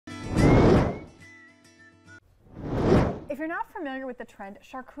you're not familiar with the trend,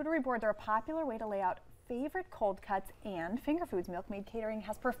 charcuterie boards are a popular way to lay out favorite cold cuts and finger foods. Milkmaid Catering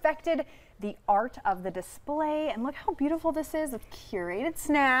has perfected the art of the display, and look how beautiful this is with curated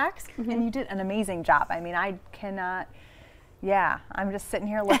snacks. And you did an amazing job. I mean, I cannot. Yeah, I'm just sitting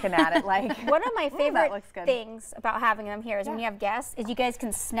here looking at it like. One of my favorite things about having them here is when you have guests is you guys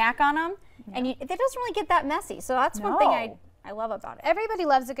can snack on them, and it doesn't really get that messy. So that's one thing I love about it. Everybody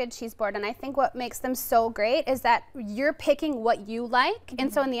loves a good cheese board, and I think what makes them so great is that you're picking what you like,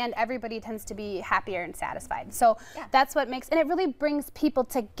 and so in the end, everybody tends to be happier and satisfied. So that's what makes, and it really brings people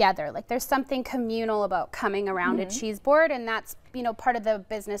together. Like there's something communal about coming around a cheese board, and that's, you know, part of the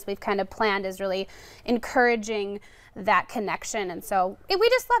business we've kind of planned is really encouraging that connection, and so we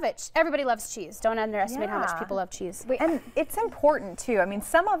just love it. Everybody loves cheese. Don't underestimate how much people love cheese. And it's important too. I mean,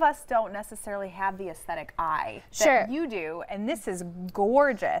 some of us don't necessarily have the aesthetic eye that you do, and this is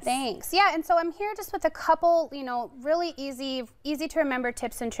gorgeous. Thanks. Yeah, and so I'm here just with a couple, you know, really easy to remember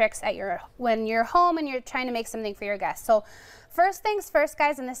tips and tricks at when you're home and you're trying to make something for your guests. So first things first,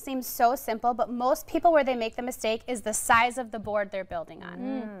 guys, and this seems so simple, but most people where they make the mistake is the size of the board they're building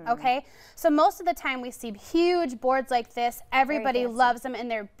on. Okay? So most of the time we see huge boards like this. Everybody loves them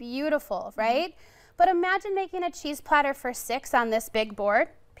and they're beautiful, right? But imagine making a cheese platter for 6 on this big board.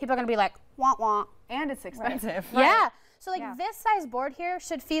 People are going to be like, wah wah. And it's expensive. Yeah. So like this size board here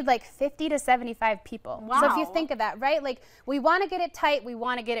should feed like 50 to 75 people. So if you think of that, right? Like we want to get it tight, we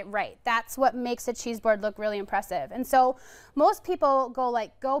want to get it right. That's what makes a cheese board look really impressive. And so most people go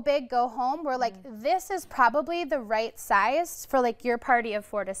like, go big, go home. We're like, this is probably the right size for like your party of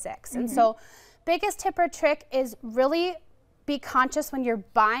 4 to 6. And so biggest tip or trick is really be conscious when you're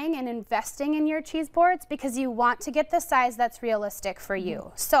buying and investing in your cheese boards, because you want to get the size that's realistic for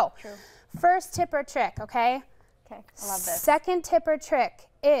you. So first tip or trick, okay? Okay, I love this. Second tip or trick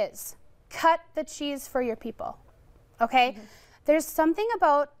is cut the cheese for your people, okay? There's something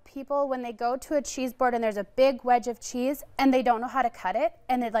about people when they go to a cheese board and there's a big wedge of cheese and they don't know how to cut it,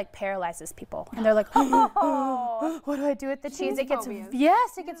 and it like paralyzes people. And they're like, what do I do with the cheese? It gets,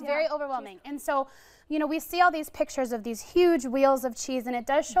 it gets very overwhelming. And so, you know, we see all these pictures of these huge wheels of cheese, and it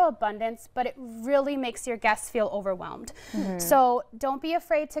does show abundance, but it really makes your guests feel overwhelmed. So don't be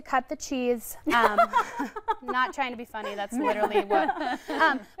afraid to cut the cheese. Not trying to be funny, that's literally what.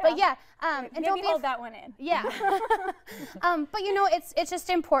 But yeah, and don't hold that one in. Yeah. But you know, it's just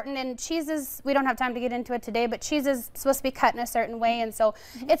important, and cheese is, we don't have time to get into it today, but cheese is supposed to be cut in a certain way, and so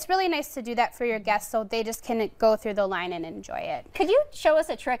it's really nice to do that for your guests so they just can go through the line and enjoy it. Could you show us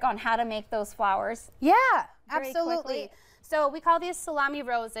a trick on how to make those flowers? Yeah, absolutely. So we call these salami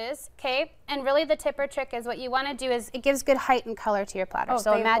roses, okay? And really the tip or trick is what you want to do is it gives good height and color to your platter.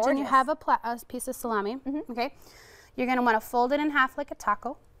 So imagine you have a piece of salami, okay? You're going to want to fold it in half like a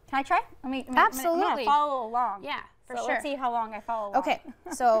taco. Can I try? Absolutely. I'm gonna follow along. Yeah, for sure. Let's see how long I follow along. Okay,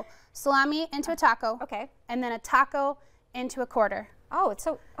 so salami into a taco. Okay. And then a taco into a quarter. Oh, it's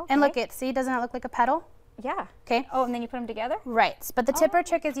so, And look see, doesn't it look like a petal? Yeah. Okay. Oh, and then you put them together? Right. But the tip or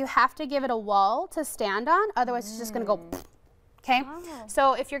trick is you have to give it a wall to stand on, otherwise it's just going to go, okay?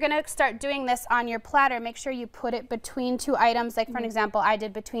 So if you're going to start doing this on your platter, make sure you put it between 2 items. Like for an example, I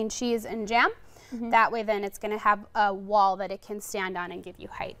did between cheese and jam. That way then it's going to have a wall that it can stand on and give you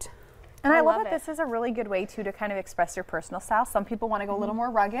height. And I love that this is a really good way too to kind of express your personal style. Some people want to go a little more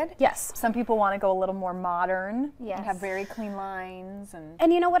rugged. Yes. Some people want to go a little more modern. Yes. And have very clean lines.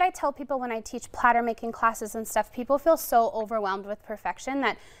 And you know what I tell people when I teach platter making classes and stuff, people feel so overwhelmed with perfection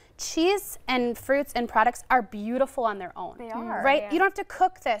that cheese and fruits and products are beautiful on their own. They are. Right? You don't have to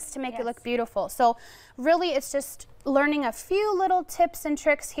cook this to make it look beautiful. So really it's just learning a few little tips and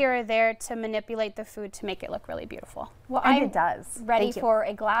tricks here or there to manipulate the food to make it look really beautiful. Well, and it does. Ready for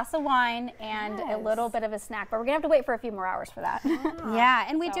a glass of wine and a little bit of a snack, but we're gonna have to wait for a few more hours for that. Yeah,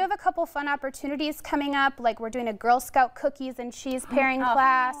 and we do have a couple fun opportunities coming up, like we're doing a Girl Scout cookies and cheese pairing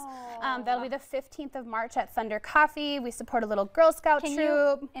class. That'll be the 15th of March at Thunder Coffee. We support a little Girl Scout troop.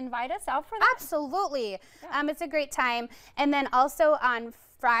 You invite us out for that? Absolutely. It's a great time. And then also on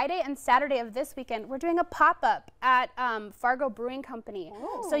Friday and Saturday of this weekend, we're doing a pop-up at Fargo Brewing Company.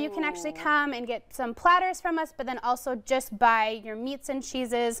 So you can actually come and get some platters from us, but then also just buy your meats and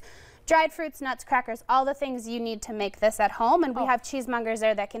cheeses, dried fruits, nuts, crackers, all the things you need to make this at home. And we have cheesemongers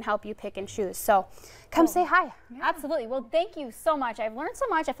there that can help you pick and choose. So come say hi. Absolutely. Well, thank you so much. I've learned so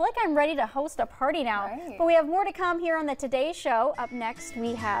much. I feel like I'm ready to host a party now. But we have more to come here on the Today Show. Up next,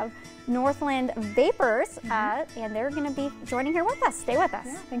 we have Northland Vapors, and they're going to be joining here with us. Stay with us.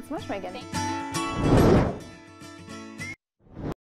 Thanks so much, Megan. Thanks.